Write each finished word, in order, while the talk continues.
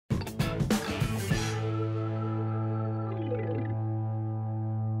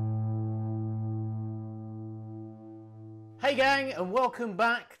Hey gang, and welcome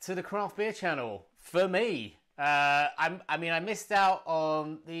back to the Craft Beer Channel. For me, I missed out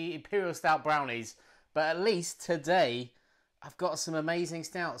on the Imperial Stout brownies, but at least today I've got some amazing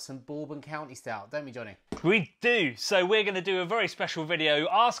stouts, some Bourbon County Stout, don't we, Johnny? We do. So we're going to do a very special video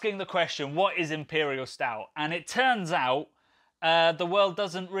asking the question, what is Imperial Stout? And it turns out the world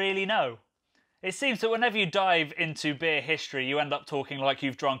doesn't really know. It seems that whenever you dive into beer history, you end up talking like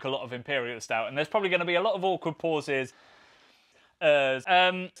you've drunk a lot of Imperial Stout, and there's probably going to be a lot of awkward pauses,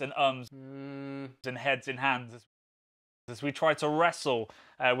 and ums, and heads in hands as we try to wrestle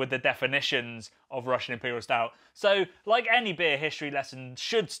with the definitions of Russian Imperial Stout. So, like any beer history lesson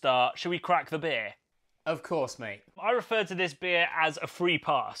should start, should we crack the beer? Of course, mate. I refer to this beer as a free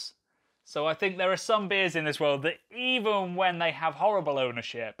pass. So I think there are some beers in this world that even when they have horrible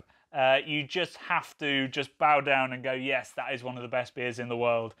ownership, you just have to just bow down and go, yes, that is one of the best beers in the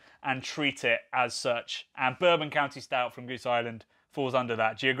world, and treat it as such. And Bourbon County Stout from Goose Island falls under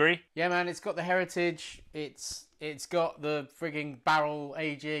that. Do you agree? Yeah, man, it's got the heritage, it's got the frigging barrel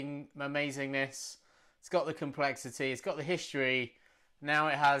aging amazingness, it's got the complexity, it's got the history. Now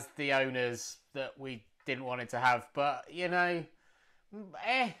it has the owners that we didn't want it to have. But, you know,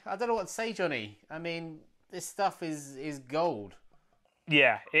 I don't know what to say, Johnny. I mean, this stuff is gold.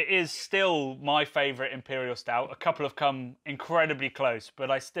 Yeah, it is still my favourite Imperial Stout. A couple have come incredibly close,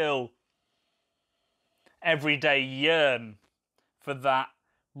 but I still every day yearn for that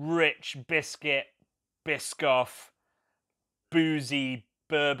rich biscuit, Biscoff, boozy,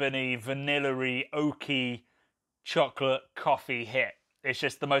 bourbony, vanilla-y, oaky, chocolate coffee hit. It's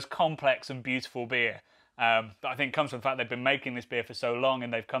just the most complex and beautiful beer. That I think comes from the fact they've been making this beer for so long,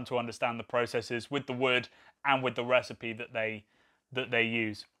 and they've come to understand the processes with the wood and with the recipe that they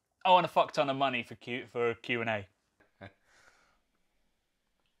use. Oh, and a fuck ton of money for Q&A.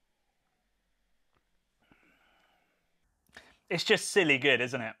 It's just silly good,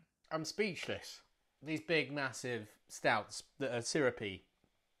 isn't it? I'm speechless. These big, massive stouts that are syrupy,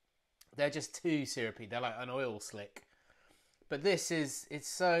 they're just too syrupy. They're like an oil slick. But this it's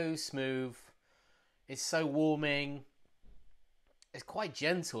so smooth. It's so warming. It's quite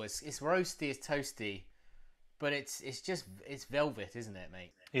gentle. It's roasty, it's toasty. But it's velvet, isn't it,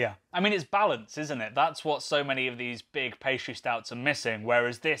 mate? Yeah. I mean, it's balance, isn't it? That's what so many of these big pastry stouts are missing,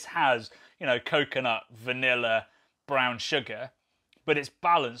 whereas this has, you know, coconut, vanilla, brown sugar, but it's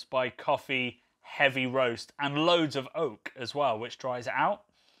balanced by coffee, heavy roast, and loads of oak as well, which dries it out.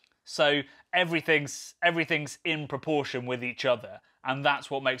 So everything's in proportion with each other, and that's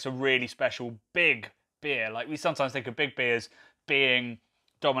what makes a really special big beer. Like, we sometimes think of big beers being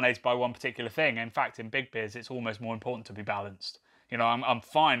dominated by one particular thing. In fact, in big beers, it's almost more important to be balanced. You know, I'm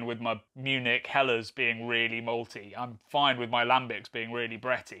fine with my Munich Hellers being really malty. I'm fine with my Lambics being really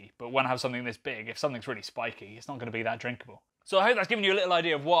bretty. But when I have something this big, if something's really spiky, it's not going to be that drinkable. So I hope that's given you a little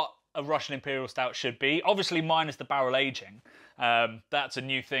idea of what a Russian Imperial Stout should be. Obviously, minus the barrel aging. That's a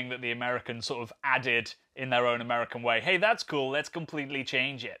new thing that the Americans sort of added in their own American way. Hey, that's cool. Let's completely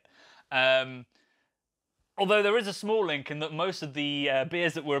change it. Although there is a small link in that most of the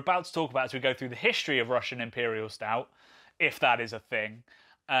beers that we're about to talk about as we go through the history of Russian Imperial Stout, if that is a thing,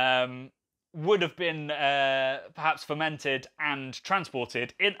 would have been perhaps fermented and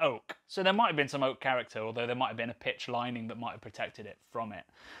transported in oak. So there might have been some oak character, although there might have been a pitch lining that might have protected it from it.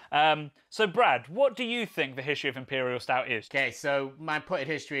 So Brad, what do you think the history of Imperial Stout is? Okay, so my potted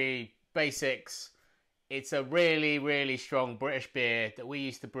history, basics. It's a really, really strong British beer that we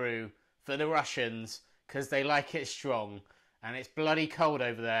used to brew for the Russians because they like it strong, and it's bloody cold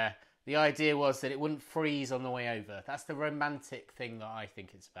over there. The idea was that it wouldn't freeze on the way over. That's the romantic thing that I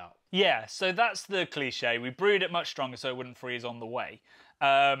think it's about. Yeah, so that's the cliche. We brewed it much stronger so it wouldn't freeze on the way.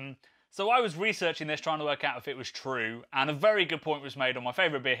 So I was researching this, trying to work out if it was true, and a very good point was made on my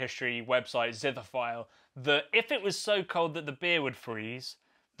favourite beer history website, Zitherfile, that if it was so cold that the beer would freeze,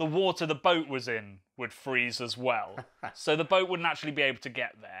 the water the boat was in would freeze as well. So the boat wouldn't actually be able to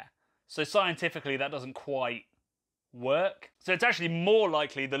get there. So scientifically, that doesn't quite work. So it's actually more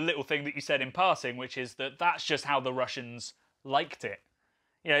likely the little thing that you said in passing, which is that that's just how the Russians liked it.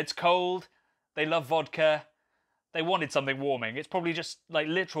 You know, it's cold, they love vodka, they wanted something warming. It's probably just like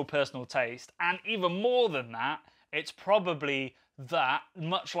literal personal taste. And even more than that, it's probably that,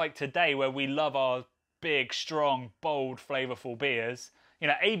 much like today where we love our big, strong, bold, flavourful beers, you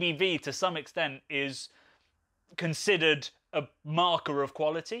know, ABV to some extent is considered a marker of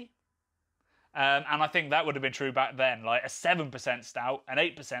quality. And I think that would have been true back then. Like a 7% stout, an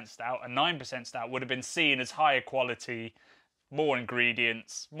 8% stout, a 9% stout would have been seen as higher quality, more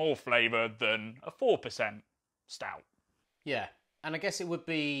ingredients, more flavour than a 4% stout. Yeah, and I guess it would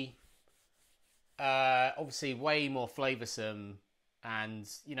be Obviously, way more flavoursome, and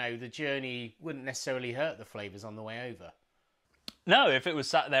the journey wouldn't necessarily hurt the flavours on the way over. No, if it was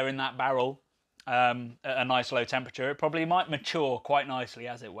sat there in that barrel at a nice low temperature, it probably might mature quite nicely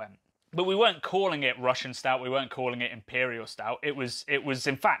as it went. But we weren't calling it Russian Stout. We weren't calling it Imperial Stout. It was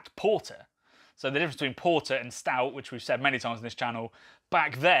in fact porter. So the difference between porter and stout, which we've said many times on this channel,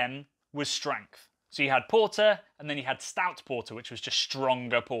 back then was strength. So you had porter, and then you had stout porter, which was just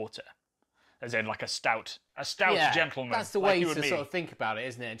stronger porter. As in, like a stout gentleman. That's the way to sort of think about it,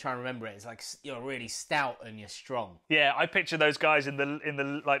 isn't it? And try and remember it. It's like you're really stout and you're strong. Yeah, I picture those guys in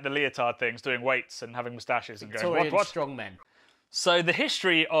the like the leotard things doing weights and having moustaches and going, what? Strong men. So the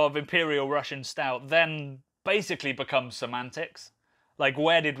history of Imperial Russian Stout then basically becomes semantics. Like,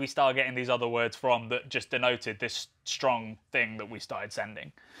 where did we start getting these other words from that just denoted this strong thing that we started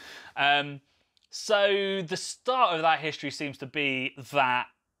sending? So the start of that history seems to be that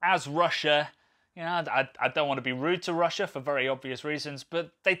as Russia, I don't want to be rude to Russia for very obvious reasons,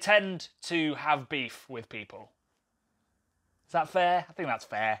 but they tend to have beef with people. Is that fair? I think that's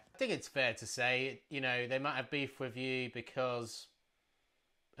fair. I think it's fair to say, they might have beef with you because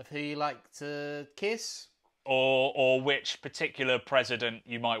of who you like to kiss. Or which particular president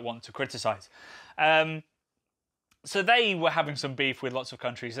you might want to criticise. So they were having some beef with lots of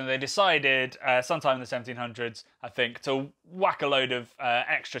countries, and they decided sometime in the 1700s, I think, to whack a load of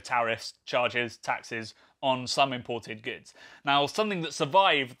extra tariffs, charges, taxes on some imported goods. Now, something that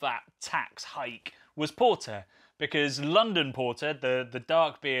survived that tax hike was porter, because London porter, the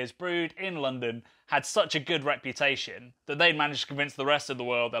dark beers brewed in London, had such a good reputation that they'd managed to convince the rest of the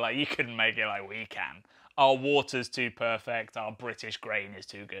world, they're like, you couldn't make it like we can. Our water's too perfect, our British grain is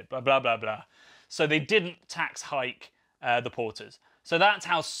too good, blah, blah, blah, blah. So they didn't tax hike the porters. So that's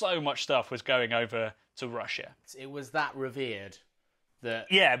how so much stuff was going over to Russia. It was that revered that...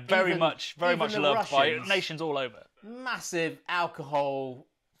 Yeah, very much loved Russians, by nations all over. Massive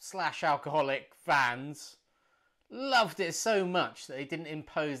alcohol/alcoholic fans loved it so much that they didn't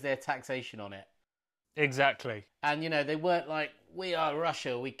impose their taxation on it. Exactly. And, they weren't like, we are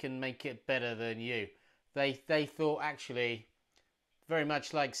Russia, we can make it better than you. They thought, actually, very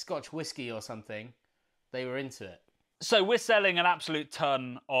much like Scotch whiskey or something, they were into it. So we're selling an absolute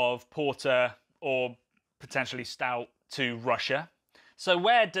ton of porter or potentially stout to Russia. So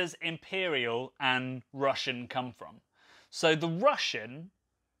where does Imperial and Russian come from? So the Russian,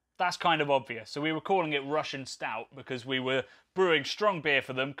 that's kind of obvious. So we were calling it Russian Stout because we were brewing strong beer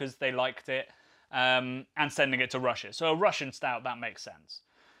for them because they liked it, and sending it to Russia. So a Russian Stout, that makes sense.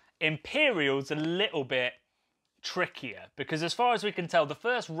 Imperial's a little bit trickier because as far as we can tell, the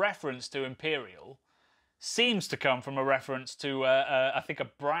first reference to Imperial seems to come from a reference to, I think, a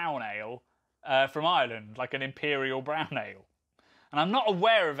brown ale from Ireland, like an Imperial brown ale. And I'm not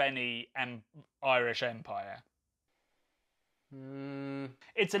aware of any Irish Empire.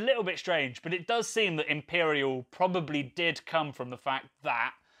 It's a little bit strange, but it does seem that Imperial probably did come from the fact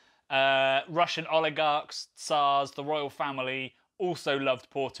that Russian oligarchs, Tsars, the royal family also loved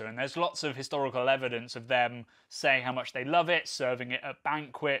porter, and there's lots of historical evidence of them saying how much they love it, serving it at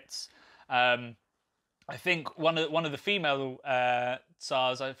banquets. I think one of the female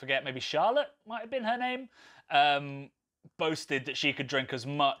Tsars, I forget, maybe Charlotte might have been her name, boasted that she could drink as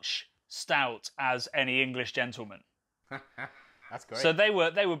much stout as any English gentleman. That's great. So they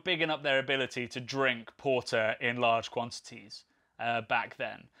were bigging up their ability to drink porter in large quantities back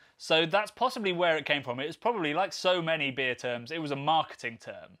then. So that's possibly where it came from. It was probably, like so many beer terms, it was a marketing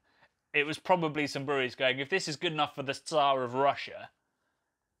term. It was probably some breweries going, if this is good enough for the Tsar of Russia,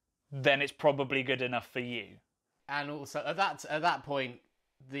 then it's probably good enough for you. And also, at that point,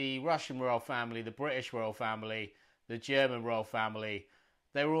 the Russian royal family, the British royal family, the German royal family,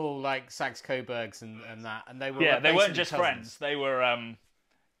 they were all like Saxe-Coburgs and that, and they were they weren't just cousins. Friends. They were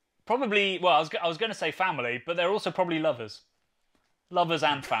probably, well, I was going to say family, but they're also probably lovers. Lovers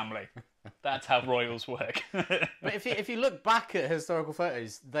and family. That's how royals work. But if you look back at historical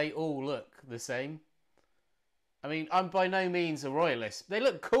photos, they all look the same. I mean, I'm by no means a royalist. They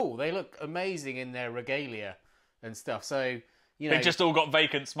look cool. They look amazing in their regalia and stuff. So, they just all got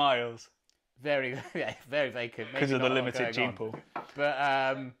vacant smiles. Very, very vacant. Because of the limited gene pool.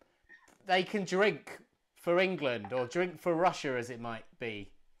 But they can drink for England or drink for Russia, as it might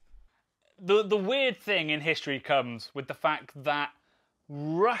be. The weird thing in history comes with the fact that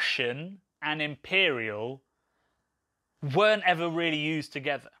Russian and Imperial weren't ever really used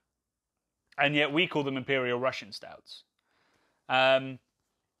together. And yet we call them Imperial Russian Stouts. And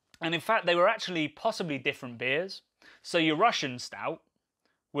in fact, they were actually possibly different beers. So your Russian Stout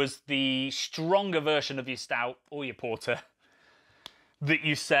was the stronger version of your stout or your porter that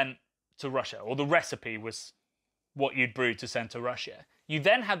you sent to Russia, or the recipe was what you'd brewed to send to Russia. You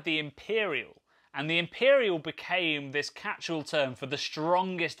then had the Imperial, and the Imperial became this catch-all term for the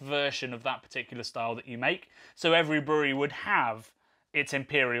strongest version of that particular style that you make. So every brewery would have its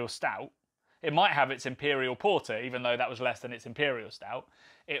Imperial Stout. It might have its Imperial Porter, even though that was less than its Imperial Stout.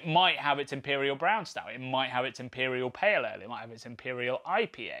 It might have its Imperial Brown Stout. It might have its Imperial Pale Ale. It might have its Imperial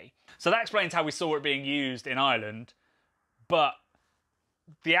IPA. So that explains how we saw it being used in Ireland, but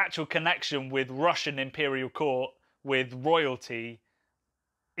the actual connection with Russian Imperial Court, with royalty,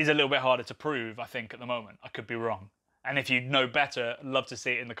 is a little bit harder to prove, I think, at the moment. I could be wrong. And if you know better, I'd love to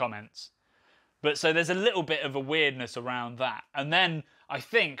see it in the comments. But so there's a little bit of a weirdness around that. And then I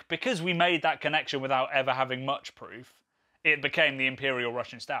think because we made that connection without ever having much proof, it became the Imperial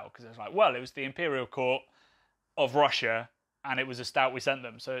Russian Stout. Because it's like, well, it was the Imperial Court of Russia and it was a stout we sent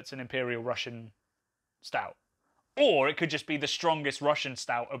them. So it's an Imperial Russian Stout. Or it could just be the strongest Russian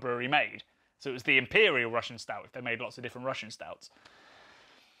stout a brewery made. So it was the Imperial Russian Stout if they made lots of different Russian stouts.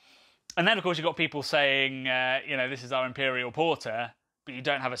 And then, of course, you've got people saying, this is our Imperial Porter, but you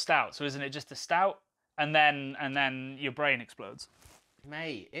don't have a stout. So isn't it just a stout? And then your brain explodes.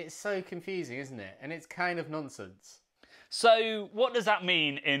 Mate, it's so confusing, isn't it? And it's kind of nonsense. So what does that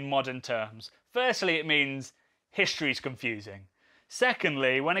mean in modern terms? Firstly, it means history's confusing.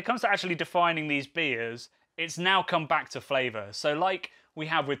 Secondly, when it comes to actually defining these beers, it's now come back to flavour. So like we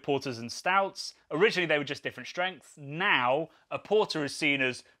have with porters and stouts, originally they were just different strengths. Now, a porter is seen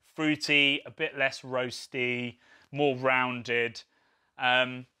as fruity, a bit less roasty, more rounded.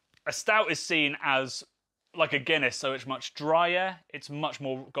 A stout is seen as like a Guinness, so it's much drier. It's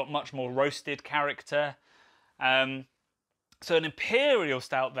got much more roasted character. So an Imperial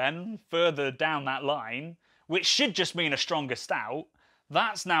Stout then, further down that line, which should just mean a stronger stout,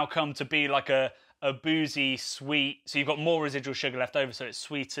 that's now come to be like a boozy, sweet, so you've got more residual sugar left over, so it's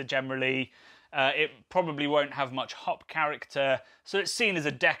sweeter generally. It probably won't have much hop character, so it's seen as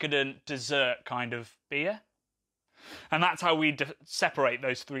a decadent dessert kind of beer. And that's how we separate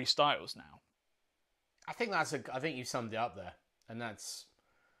those three styles now. I think you summed it up there, and that's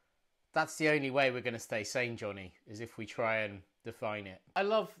the only way we're going to stay sane, Johnny, is if we try and define it. I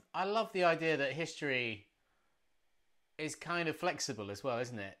love the idea that history is kind of flexible as well,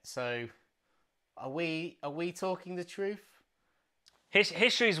 isn't it? So are we talking the truth?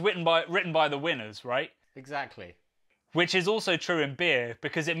 History is written by the winners, right? Exactly. Which is also true in beer,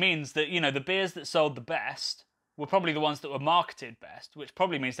 because it means that, the beers that sold the best were probably the ones that were marketed best, which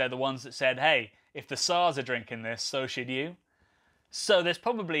probably means they're the ones that said, hey, if the Tsars are drinking this, so should you. So there's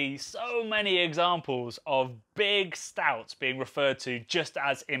probably so many examples of big stouts being referred to just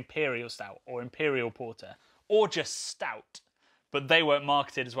as Imperial Stout or Imperial Porter, or just Stout, but they weren't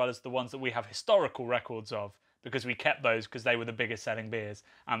marketed as well as the ones that we have historical records of, because we kept those because they were the biggest selling beers,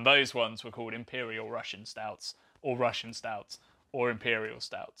 and those ones were called Imperial Russian Stouts, or Russian Stouts, or Imperial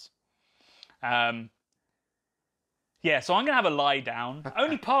Stouts. So I'm going to have a lie down,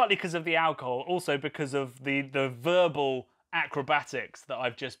 only partly because of the alcohol, also because of the verbal acrobatics that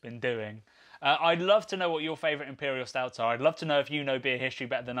I've just been doing. I'd love to know what your favourite Imperial Stouts are. I'd love to know if you know beer history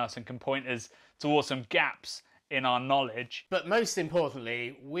better than us and can point us towards some gaps in our knowledge. But most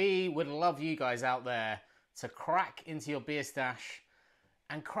importantly, we would love you guys out there to crack into your beer stash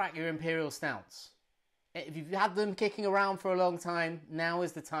and crack your Imperial Stouts. If you've had them kicking around for a long time, now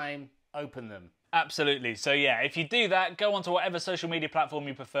is the time. Open them. Absolutely. So yeah, if you do that, go onto whatever social media platform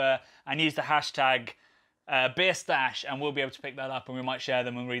you prefer and use the hashtag BeerStash, and we'll be able to pick that up, and we might share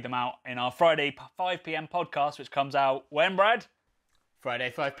them and read them out in our Friday 5 p.m. podcast, which comes out when, Brad? Friday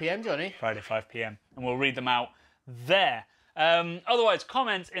 5 p.m, Johnny. Friday 5 p.m. and we'll read them out there. Otherwise,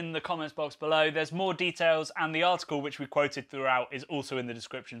 comment in the comments box below. There's more details, and the article which we quoted throughout is also in the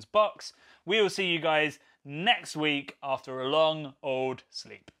descriptions box. We will see you guys next week after a long old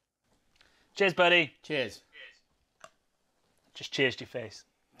sleep. Cheers, buddy. Cheers. Just cheers to your face.